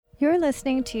You're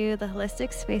listening to the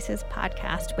Holistic Spaces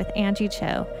podcast with Angie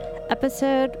Cho,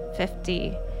 episode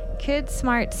 50, Kids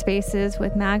Smart Spaces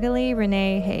with Magali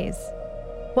Renee Hayes.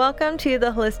 Welcome to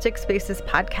the Holistic Spaces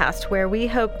podcast, where we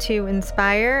hope to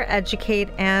inspire, educate,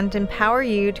 and empower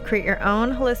you to create your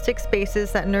own holistic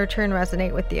spaces that nurture and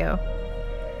resonate with you.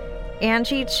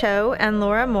 Angie Cho and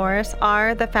Laura Morris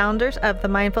are the founders of the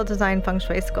Mindful Design Feng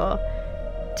Shui School.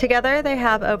 Together, they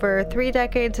have over 3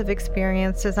 decades of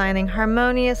experience designing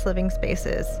harmonious living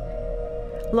spaces.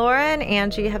 Laura and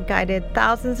Angie have guided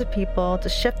thousands of people to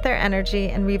shift their energy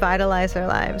and revitalize their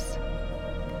lives.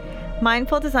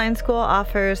 Mindful Design School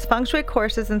offers feng shui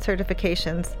courses and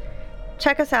certifications.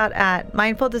 Check us out at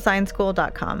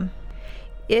mindfuldesignschool.com.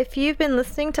 If you've been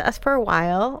listening to us for a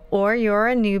while or you're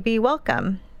a newbie,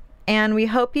 welcome. And we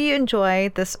hope you enjoy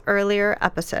this earlier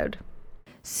episode.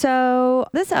 So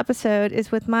this episode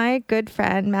is with my good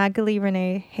friend, Magali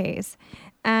Renee Hayes.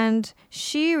 And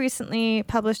she recently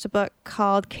published a book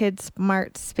called Kids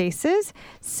Smart Spaces.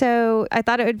 So I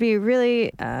thought it would be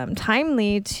really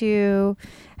timely to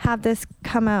have this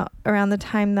come out around the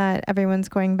time that everyone's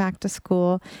going back to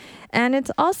school. And it's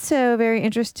also very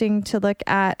interesting to look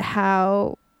at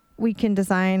how we can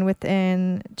design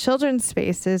within children's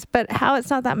spaces, but how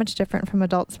it's not that much different from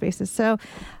adult spaces. So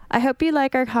I hope you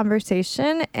like our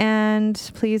conversation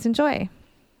and please enjoy.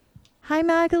 Hi,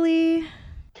 Magali.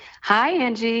 Hi,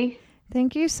 Angie.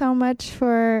 Thank you so much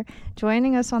for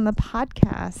joining us on the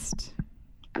podcast.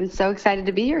 I'm so excited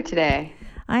to be here today.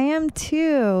 I am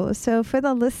too. So for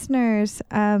the listeners,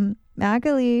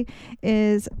 Magali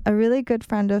is a really good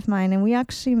friend of mine, and we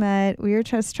actually met, we were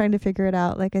just trying to figure it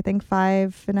out, like I think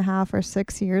 5.5 or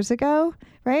 6 years ago,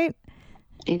 right?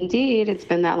 Indeed. It's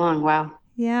been that long. Wow.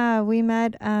 Yeah, we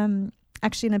met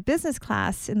actually in a business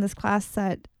class, in this class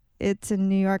that it's in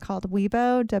New York called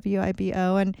WIBO,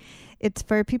 W-I-B-O, and it's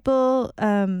for people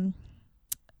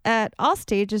at all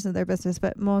stages of their business,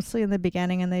 but mostly in the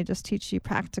beginning, and they just teach you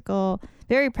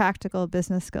very practical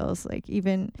business skills. Like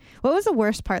even, what was the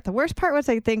worst part? The worst part was,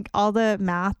 I think, all the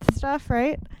math stuff,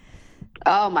 right?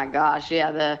 Oh my gosh.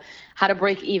 Yeah. The how to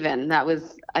break even. That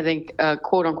was, I think, a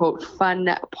quote unquote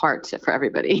fun part for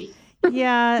everybody.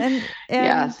 Yeah. And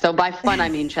yeah. So by fun, I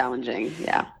mean challenging.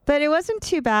 Yeah. But it wasn't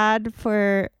too bad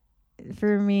for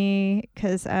me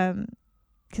because I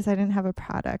didn't have a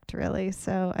product really.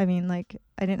 So, I mean, like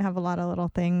I didn't have a lot of little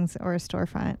things or a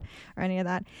storefront or any of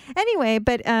that. Anyway,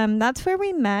 but that's where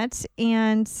we met.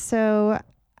 And so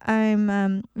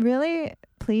I'm really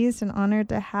pleased and honored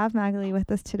to have Magali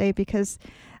with us today because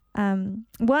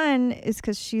one is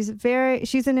because she's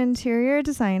an interior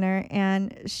designer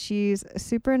and she's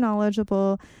super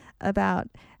knowledgeable about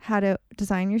how to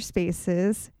design your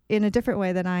spaces in a different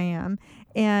way than I am.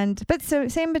 But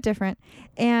same but different.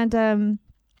 And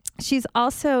she's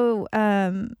also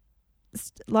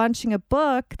launching a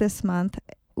book this month,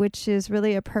 which is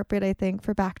really appropriate, I think,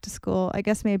 for back to school. I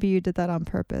guess maybe you did that on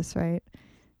purpose, right?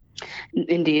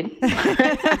 Indeed.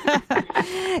 and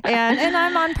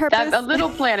I'm on purpose. A little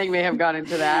planning may have gone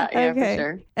into that. Yeah, okay. For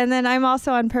sure. And then I'm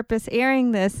also on purpose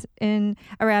airing this in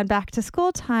around back to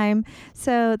school time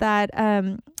so that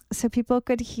so people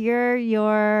could hear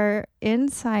your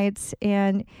insights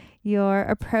and your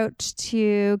approach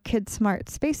to Kids Smart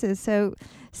Spaces. So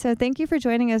thank you for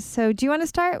joining us. So do you want to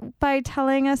start by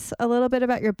telling us a little bit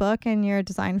about your book and your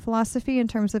design philosophy in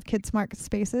terms of Kids Smart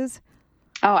Spaces?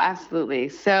 Oh, absolutely.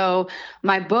 So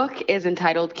my book is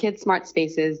entitled Kids Smart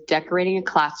Spaces, Decorating a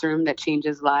Classroom That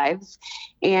Changes Lives.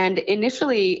 And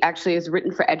initially, actually, is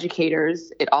written for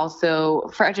educators. It also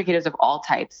for educators of all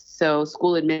types. So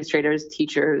school administrators,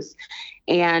 teachers.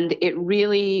 And it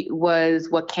really was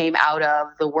what came out of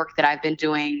the work that I've been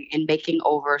doing in making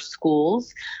over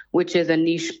schools, which is a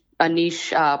niche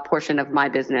portion of my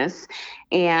business.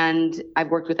 And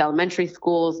I've worked with elementary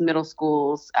schools, middle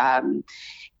schools,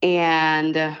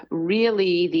 and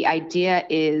really the idea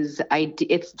is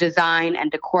it's design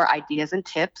and decor ideas and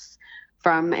tips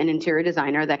from an interior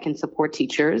designer that can support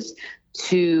teachers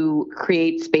to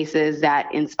create spaces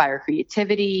that inspire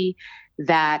creativity,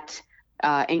 that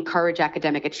encourage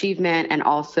academic achievement, and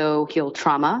also heal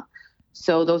trauma.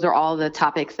 So those are all the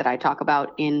topics that I talk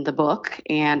about in the book,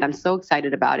 and I'm so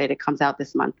excited about it. It comes out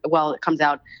this month. Well, it comes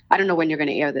out, I don't know when you're going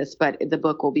to air this, but the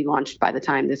book will be launched by the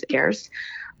time this airs.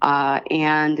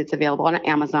 And it's available on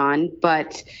Amazon.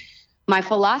 But my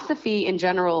philosophy in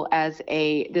general as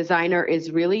a designer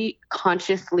is really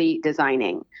consciously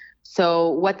designing. So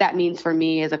what that means for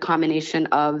me is a combination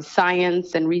of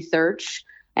science and research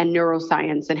and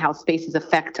neuroscience and how spaces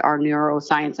affect our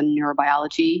neuroscience and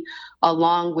neurobiology,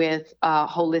 along with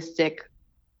holistic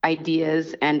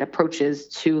ideas and approaches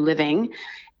to living.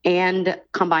 and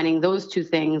combining those two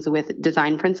things with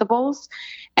design principles.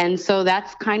 And so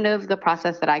that's kind of the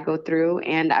process that I go through.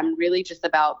 And I'm really just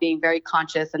about being very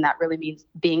conscious. And that really means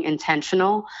being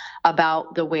intentional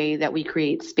about the way that we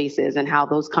create spaces and how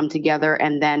those come together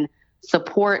and then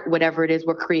support whatever it is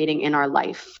we're creating in our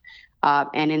life.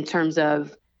 And in terms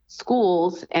of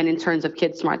schools and in terms of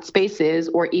Kid Smart Spaces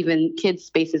or even kids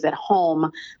spaces at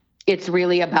home, it's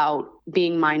really about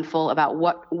being mindful about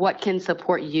what can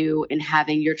support you in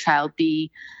having your child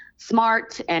be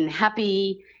smart and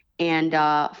happy and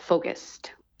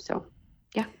focused. So,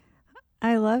 yeah.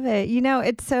 I love it.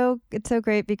 It's so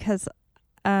great because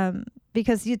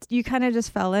you kind of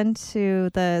just fell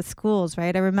into the schools,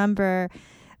 right? I remember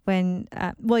when,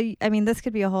 this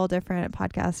could be a whole different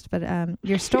podcast, but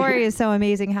your story is so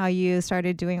amazing how you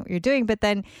started doing what you're doing, but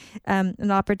then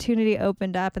an opportunity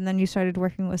opened up and then you started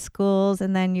working with schools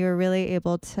and then you were really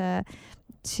able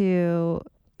to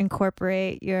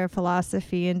incorporate your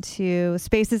philosophy into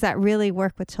spaces that really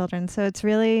work with children. So it's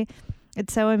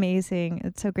so amazing.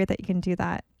 It's so great that you can do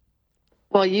that.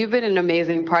 Well, you've been an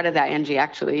amazing part of that, Angie,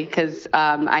 actually, because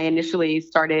I initially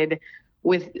started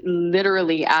with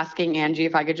literally asking Angie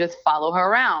if I could just follow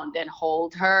her around and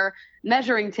hold her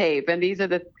measuring tape. And these are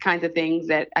the kinds of things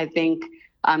that I think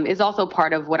is also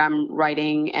part of what I'm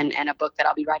writing and a book that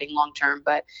I'll be writing long term,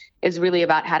 but is really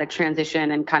about how to transition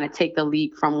and kind of take the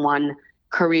leap from one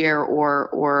career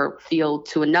or field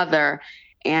to another.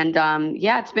 And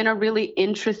it's been a really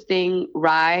interesting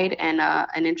ride and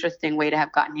an interesting way to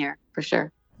have gotten here, for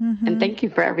sure. Mm-hmm. And thank you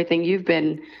for everything you've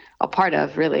been a part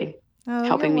of, really.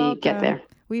 Helping me get there.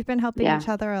 We've been helping each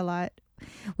other a lot.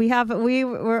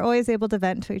 We're always able to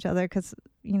vent to each other because,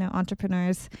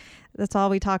 entrepreneurs, that's all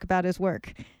we talk about is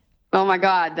work. Oh my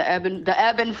God, the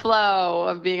ebb and flow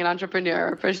of being an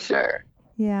entrepreneur, for sure.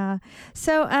 Yeah.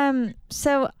 So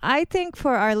I think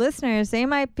for our listeners, they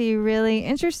might be really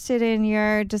interested in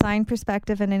your design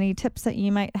perspective and any tips that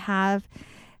you might have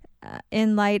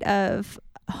in light of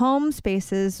home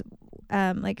spaces.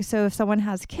 So if someone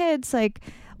has kids,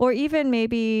 or even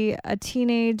maybe a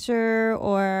teenager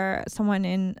or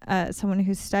someone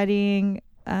who's studying,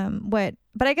 but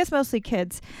I guess mostly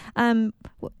kids. Are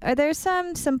there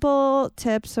some simple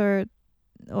tips or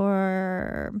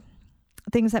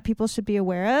things that people should be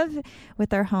aware of with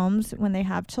their homes when they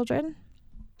have children?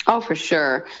 Oh, for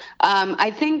sure. I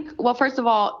think, well, first of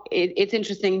all, it's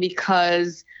interesting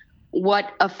because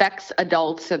what affects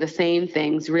adults are the same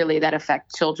things really that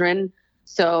affect children.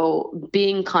 So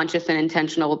being conscious and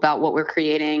intentional about what we're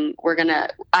creating,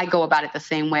 I go about it the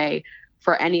same way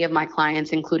for any of my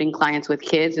clients, including clients with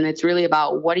kids. And it's really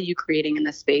about what are you creating in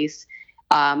the space,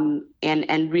 and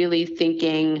really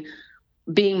thinking,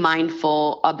 being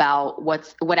mindful about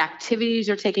what activities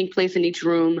are taking place in each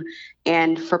room.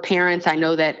 And for parents, I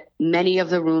know that many of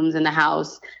the rooms in the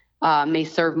house may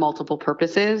serve multiple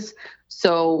purposes.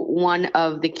 So one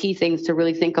of the key things to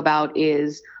really think about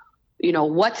is,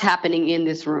 what's happening in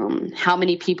this room? How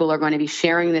many people are going to be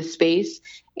sharing this space?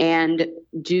 And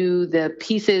do the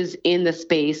pieces in the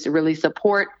space really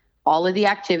support all of the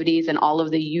activities and all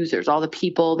of the users, all the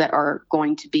people that are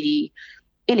going to be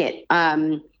in it?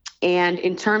 And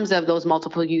in terms of those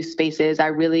multiple use spaces, I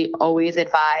really always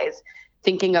advise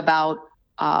thinking about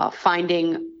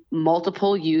finding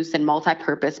multiple use and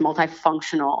multi-purpose,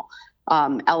 multifunctional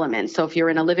elements. So if you're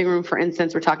in a living room, for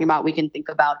instance, we can think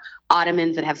about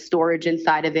ottomans that have storage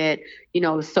inside of it,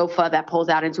 a sofa that pulls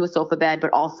out into a sofa bed, but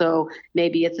also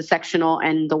maybe it's a sectional,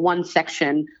 and the one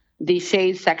section, the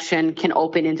chaise section, can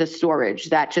open into storage.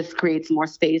 That just creates more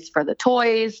space for the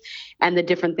toys and the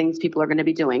different things people are going to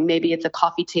be doing. Maybe it's a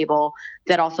coffee table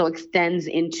that also extends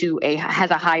into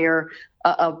has a higher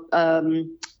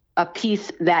a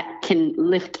piece that can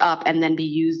lift up and then be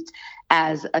used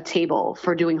as a table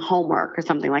for doing homework or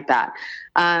something like that.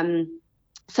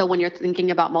 So when you're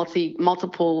thinking about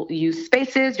multiple use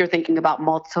spaces, you're thinking about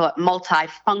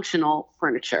multifunctional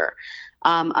furniture.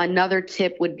 Another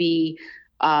tip would be,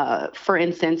 for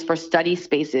instance, for study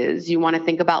spaces, you want to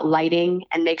think about lighting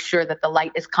and make sure that the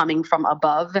light is coming from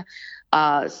above.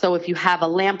 So if you have a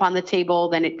lamp on the table,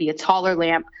 then it'd be a taller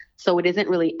lamp, so it isn't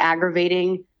really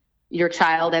aggravating your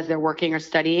child as they're working or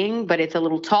studying, but it's a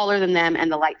little taller than them, and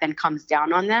the light then comes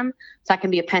down on them. So that can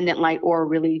be a pendant light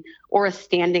or a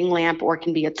standing lamp, or it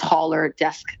can be a taller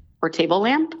desk or table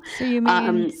lamp. So you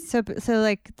mean so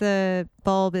like the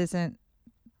bulb isn't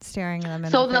staring them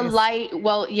in so the face? Light,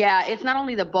 well, yeah, it's not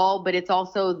only the bulb, but it's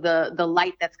also the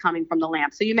light that's coming from the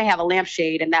lamp. So you may have a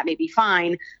lampshade and that may be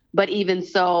fine, but even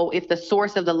so, if the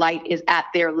source of the light is at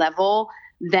their level,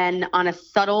 then on a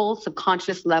subtle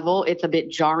subconscious level, it's a bit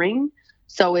jarring.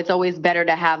 So it's always better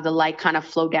to have the light kind of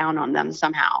flow down on them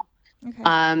somehow. Okay.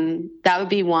 That would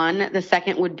be one. The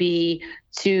second would be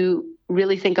to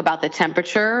really think about the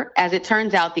temperature. As it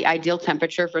turns out, the ideal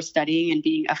temperature for studying and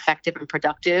being effective and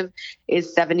productive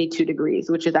is 72 degrees,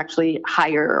 which is actually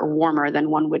higher or warmer than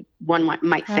one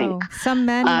might think. Some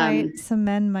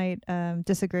men might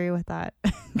disagree with that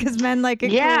because men like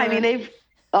it. Yeah, cooler. I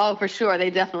mean for sure, they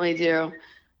definitely do.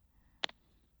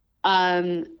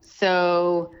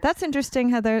 So that's interesting.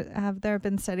 Have there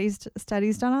been studies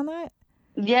done on that?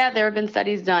 Yeah, there have been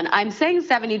studies done. I'm saying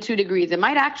 72 degrees. It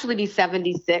might actually be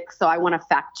 76, so I want to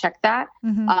fact check that.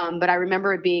 Mm-hmm. But I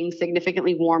remember it being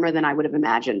significantly warmer than I would have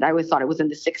imagined. I always thought it was in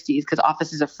the 60s because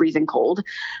offices are freezing cold.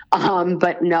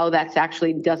 But no, that's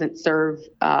actually doesn't serve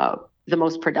the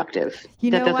most productive.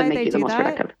 You know that doesn't why make they you the do most that?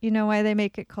 productive. You know why they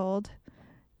make it cold?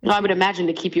 No, I would imagine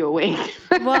to keep you awake.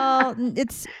 I mean,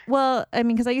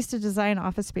 because I used to design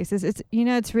office spaces.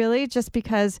 It's really just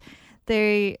because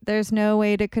there's no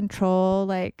way to control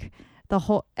like the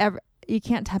whole. You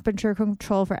can't temperature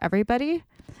control for everybody,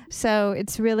 so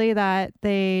it's really that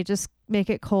they just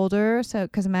make it colder. So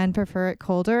because men prefer it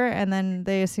colder, and then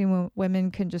they assume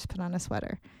women can just put on a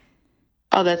sweater.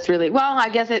 Oh, that's really, well, I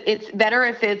guess it's better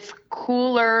if it's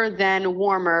cooler than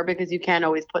warmer because you can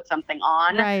always put something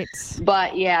on. Right.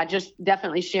 But yeah, just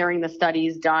definitely sharing the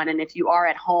studies done. And if you are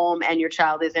at home and your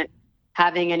child isn't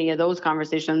having any of those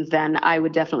conversations, then I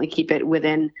would definitely keep it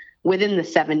within the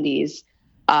 70s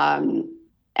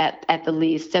at the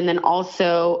least. And then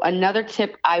also another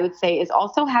tip I would say is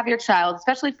also have your child,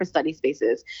 especially for study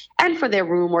spaces and for their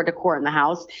room or decor in the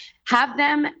house, have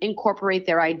them incorporate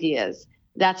their ideas.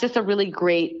 That's just a really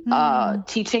great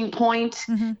teaching point.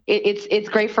 Mm-hmm. It's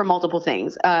great for multiple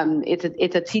things.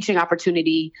 It's a teaching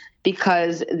opportunity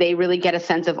because they really get a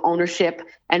sense of ownership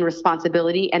and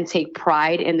responsibility and take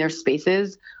pride in their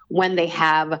spaces when they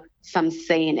have some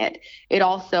say in it. It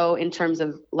also, in terms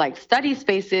of like study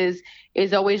spaces,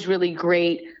 is always really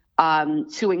great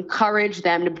to encourage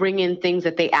them to bring in things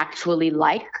that they actually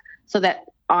like, so that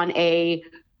on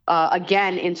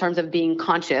again, in terms of being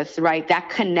conscious, right, that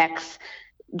connects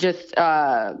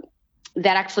that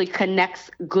actually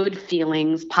connects good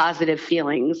feelings, positive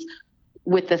feelings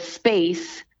with the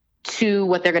space to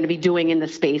what they're going to be doing in the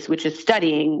space, which is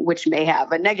studying, which may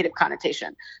have a negative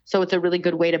connotation. So it's a really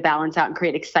good way to balance out and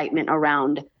create excitement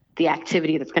around the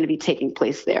activity that's going to be taking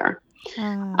place there.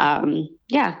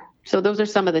 Yeah. So those are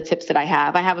some of the tips that I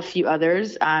have. I have a few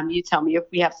others. You tell me if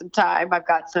we have some time. I've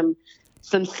got some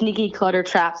sneaky clutter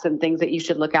traps and things that you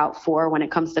should look out for when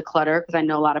it comes to clutter, because I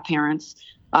know a lot of parents,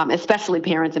 especially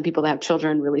parents and people that have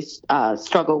children, really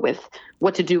struggle with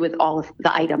what to do with all of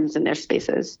the items in their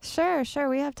spaces. Sure.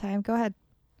 We have time. Go ahead.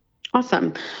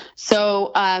 Awesome.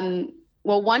 So,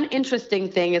 one interesting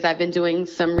thing is I've been doing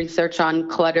some research on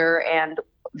clutter and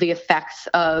the effects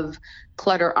of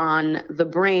clutter on the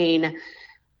brain.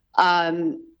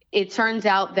 It turns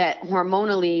out that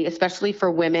hormonally, especially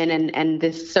for women, and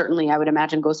this certainly I would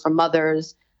imagine goes for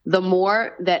mothers, the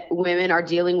more that women are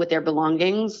dealing with their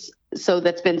belongings, so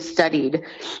that's been studied,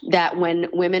 that when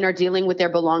women are dealing with their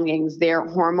belongings, their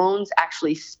hormones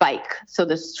actually spike. So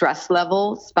the stress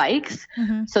level spikes.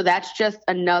 Mm-hmm. So that's just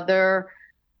another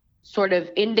sort of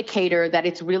indicator that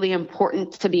it's really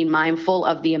important to be mindful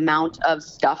of the amount of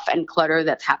stuff and clutter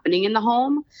that's happening in the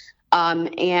home.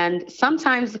 And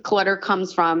sometimes the clutter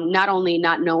comes from not only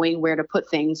not knowing where to put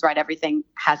things, right? Everything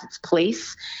has its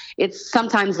place. It's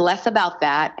sometimes less about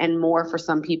that and more for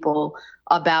some people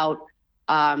about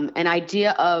an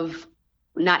idea of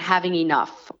not having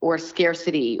enough or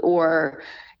scarcity or,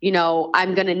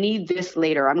 I'm going to need this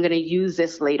later. I'm going to use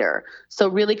this later. So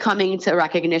really coming to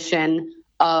recognition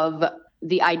of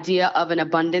the idea of an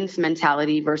abundance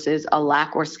mentality versus a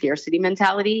lack or scarcity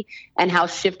mentality, and how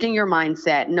shifting your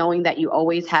mindset, knowing that you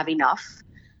always have enough,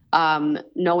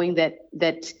 knowing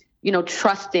that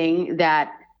trusting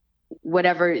that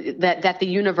whatever that the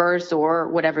universe or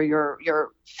whatever your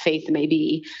faith may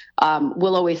be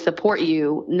will always support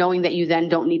you, knowing that you then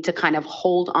don't need to kind of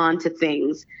hold on to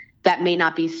things that may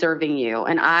not be serving you.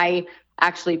 And I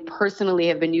actually personally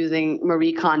have been using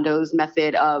Marie Kondo's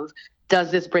method of, does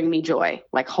this bring me joy?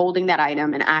 Like holding that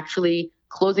item and actually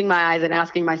closing my eyes and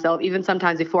asking myself, even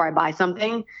sometimes before I buy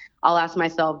something, I'll ask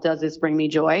myself, does this bring me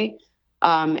joy?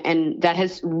 And that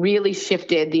has really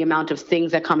shifted the amount of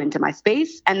things that come into my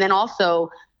space. And then also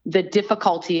the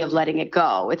difficulty of letting it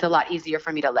go. It's a lot easier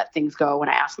for me to let things go when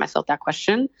I ask myself that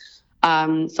question.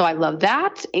 So I love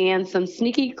that. And some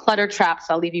sneaky clutter traps.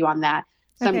 I'll leave you on that.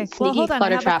 Some okay. sneaky Well, hold on.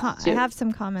 clutter traps too. I have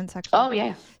some comments actually. Oh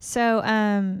yeah. So,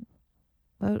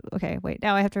 okay, wait,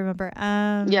 now I have to remember.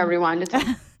 Yeah, rewind it.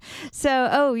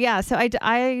 So,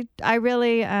 I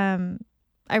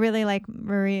really like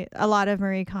a lot of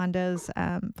Marie Kondo's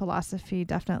philosophy,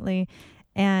 definitely.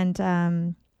 And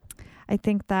I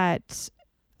think that,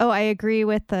 I agree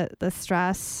with the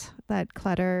stress that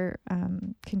clutter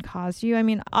can cause you. I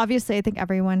mean, obviously, I think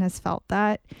everyone has felt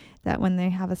that when they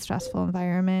have a stressful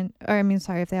environment,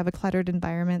 if they have a cluttered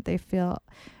environment, they feel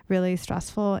really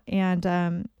stressful.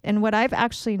 And what I've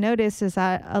actually noticed is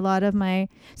that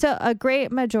a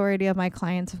great majority of my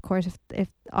clients, of course, if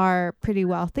are pretty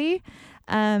wealthy,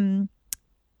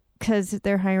 because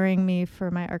they're hiring me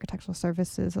for my architectural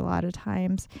services a lot of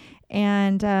times.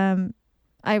 And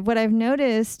what I've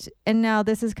noticed, and now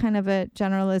this is kind of a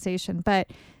generalization,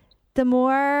 but the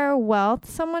more wealth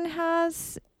someone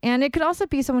has, and it could also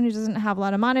be someone who doesn't have a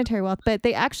lot of monetary wealth, but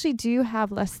they actually do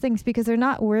have less things because they're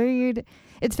not worried.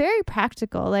 It's very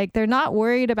practical. Like, they're not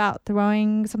worried about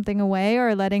throwing something away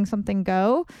or letting something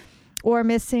go or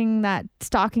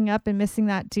stocking up and missing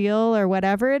that deal or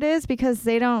whatever it is, because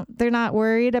they're not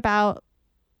worried about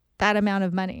that amount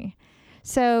of money.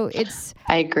 So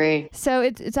I agree. So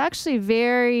it's actually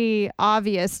very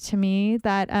obvious to me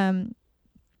that,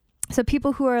 so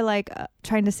people who are like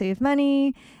trying to save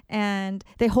money and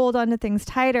they hold on to things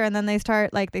tighter, and then they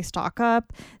start they stock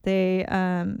up, they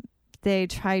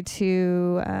try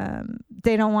to,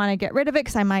 they don't want to get rid of it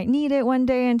because I might need it one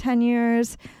day in 10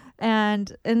 years.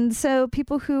 And so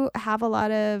people who have a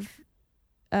lot of,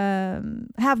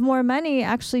 have more money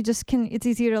actually it's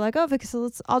easier to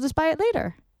because I'll just buy it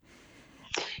later.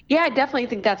 Yeah, I definitely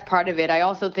think that's part of it. I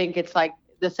also think it's like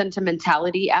the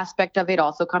sentimentality aspect of it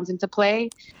also comes into play.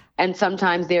 And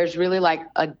sometimes there's really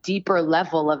a deeper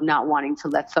level of not wanting to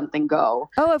let something go.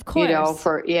 Oh, of course. So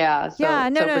for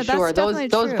sure,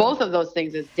 both of those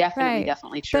things is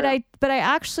definitely true. But I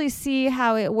actually see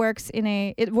how it works in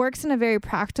a very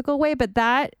practical way, but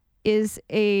that is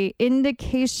a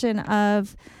indication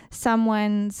of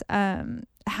someone's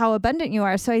how abundant you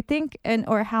are. So I think,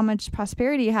 or how much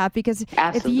prosperity you have, because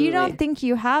Absolutely. If you don't think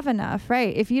you have enough,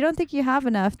 right? If you don't think you have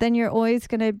enough, then you're always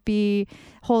going to be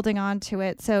holding on to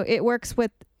it. So it works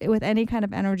with any kind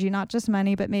of energy, not just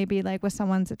money, but maybe with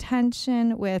someone's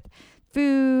attention, with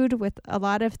food, with a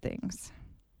lot of things.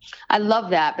 I love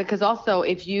that, because also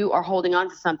if you are holding on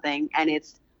to something and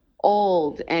it's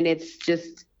old and it's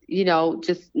just,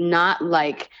 just not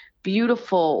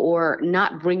beautiful or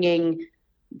not bringing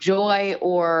joy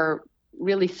or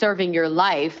really serving your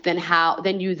life, then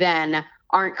you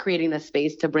aren't creating the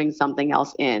space to bring something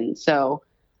else in. So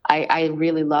I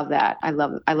really love that. I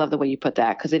love the way you put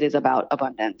that, because it is about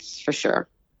abundance for sure.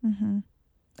 Mm-hmm.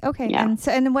 Okay. Yeah.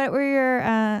 And what were your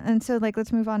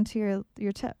let's move on to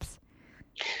your tips.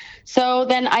 So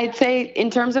then I'd say, in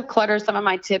terms of clutter, some of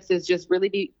my tips is just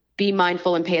really be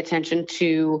mindful and pay attention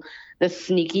to the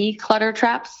sneaky clutter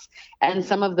traps. And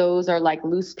some of those are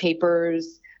loose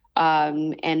papers,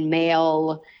 and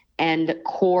mail and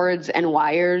cords and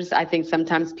wires. I think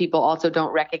sometimes people also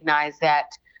don't recognize that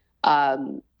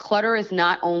clutter is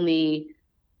not only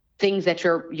things that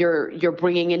you're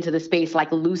bringing into the space,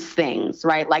 like loose things,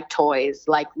 right? Like toys,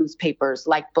 like loose papers,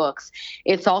 like books.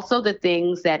 It's also the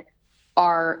things that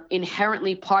are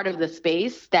inherently part of the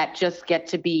space that just get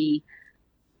to be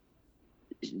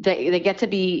they get to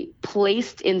be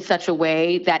placed in such a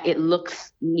way that it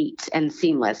looks neat and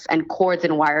seamless. And cords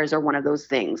and wires are one of those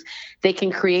things. They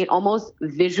can create almost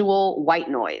visual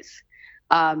white noise.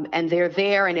 And they're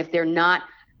there. And if they're not,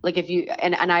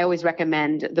 and I always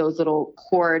recommend those little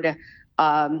cord,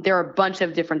 there are a bunch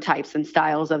of different types and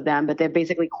styles of them, but they're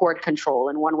basically cord control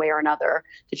in one way or another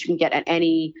that you can get at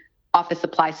any office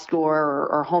supply store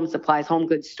or home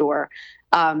goods store,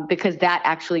 because that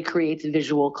actually creates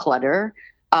visual clutter.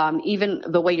 Even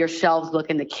the way your shelves look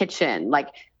in the kitchen,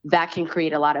 that can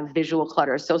create a lot of visual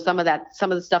clutter. So some of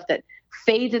the stuff that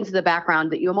fades into the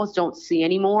background that you almost don't see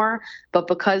anymore, but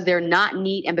because they're not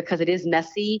neat and because it is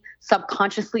messy,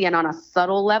 subconsciously and on a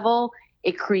subtle level,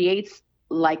 it creates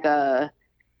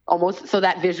almost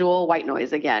that visual white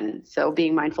noise again. So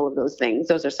being mindful of those things,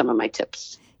 those are some of my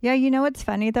tips. Yeah, what's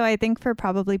funny though? I think for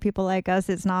probably people like us,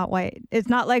 it's not white. It's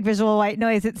not like visual white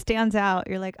noise. It stands out.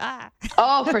 You're like, ah.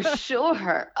 Oh, for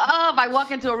sure. Oh, if I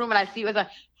walk into a room and I see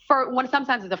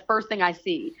sometimes it's the first thing I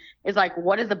see is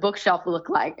what does the bookshelf look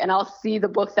like? And I'll see the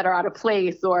books that are out of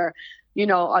place, or,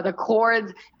 are the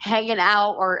cords hanging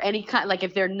out, or any kind,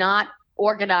 if they're not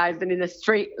organized and in a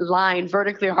straight line,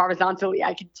 vertically or horizontally,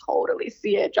 I can totally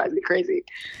see it. It drives me crazy.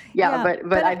 Yeah,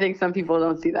 but I think some people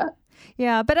don't see that.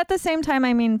 Yeah, but at the same time,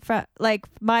 I mean, like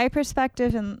my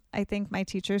perspective, and I think my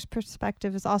teacher's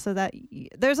perspective is also that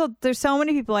there's so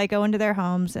many people I go into their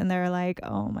homes and they're like,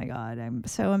 oh my God, I'm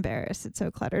so embarrassed. It's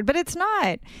so cluttered, but it's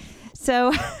not.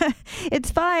 So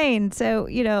it's fine. So,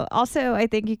 also I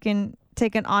think you can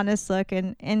take an honest look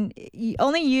and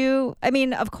only you, I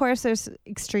mean, of course there's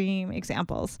extreme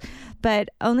examples, but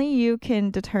only you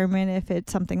can determine if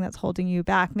it's something that's holding you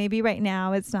back. Maybe right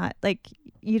now it's not like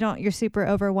you're super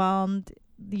overwhelmed.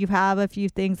 You have a few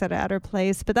things that are out of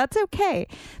place, but that's okay.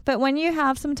 But when you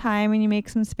have some time and you make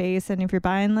some space, and if you're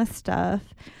buying less stuff,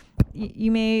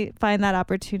 you may find that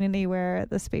opportunity where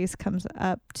the space comes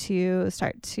up to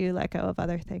start to let go of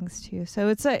other things too. So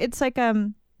it's like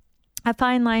a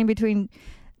fine line between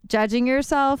judging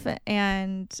yourself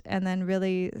and then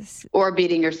really or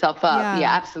beating yourself up.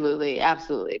 Yeah, absolutely.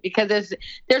 Because there's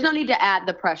no need to add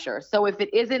the pressure. So if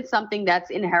it isn't something that's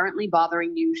inherently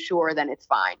bothering you, sure, then it's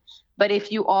fine. But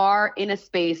if you are in a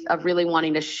space of really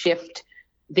wanting to shift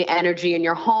the energy in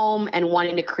your home and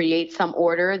wanting to create some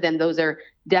order, then there are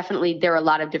a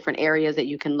lot of different areas that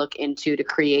you can look into to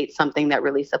create something that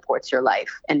really supports your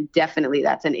life. And definitely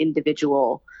that's an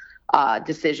individual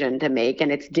decision to make,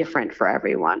 and it's different for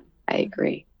everyone. I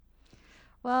agree.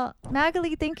 Well,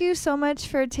 Magali, thank you so much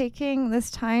for taking this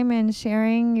time and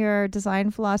sharing your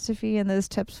design philosophy and those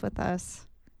tips with us.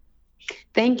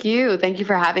 Thank you. Thank you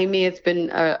for having me. It's been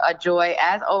a joy,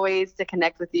 as always, to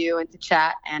connect with you and to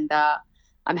chat, and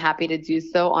I'm happy to do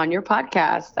so on your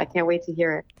podcast. I can't wait to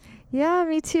hear it. Yeah,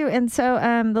 me too. And so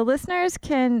the listeners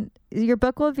your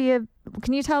book will be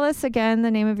can you tell us again the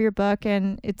name of your book,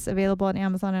 and it's available on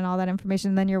Amazon and all that information,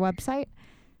 and then your website?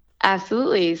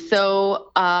 Absolutely. So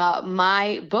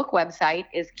my book website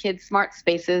is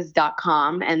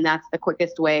kidsmartspaces.com, and that's the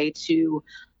quickest way to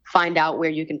find out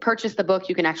where you can purchase the book.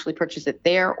 You can actually purchase it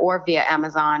there or via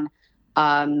Amazon.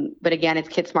 But again, it's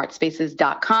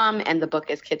kidsmartspaces.com, and the book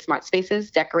is Kid Smart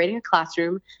Spaces, Decorating a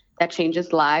Classroom That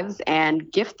Changes Lives.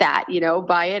 And gift that,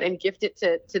 buy it and gift it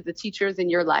to the teachers in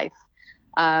your life.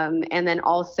 And then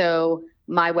also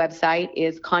my website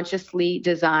is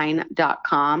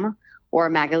consciouslydesign.com or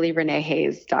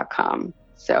MagaliReneeHayes.com.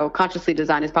 So Consciously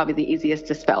Design is probably the easiest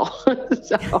to spell.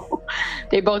 So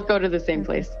they both go to the same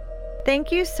place.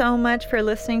 Thank you so much for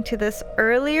listening to this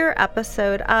earlier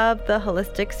episode of the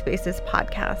Holistic Spaces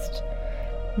podcast.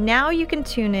 Now you can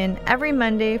tune in every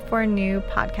Monday for a new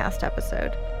podcast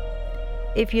episode.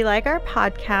 If you like our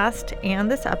podcast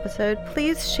and this episode,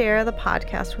 please share the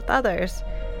podcast with others.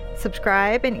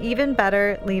 Subscribe, and even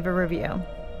better, leave a review.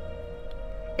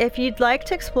 If you'd like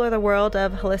to explore the world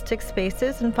of holistic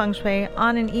spaces and feng shui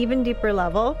on an even deeper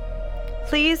level,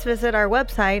 please visit our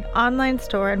website, online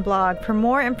store, and blog for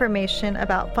more information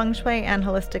about feng shui and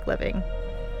holistic living.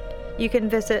 You can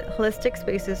visit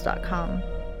holisticspaces.com.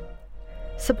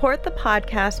 Support the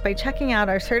podcast by checking out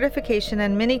our certification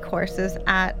and mini courses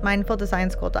at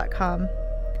mindfuldesignschool.com.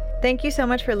 Thank you so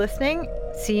much for listening.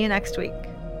 See you next week.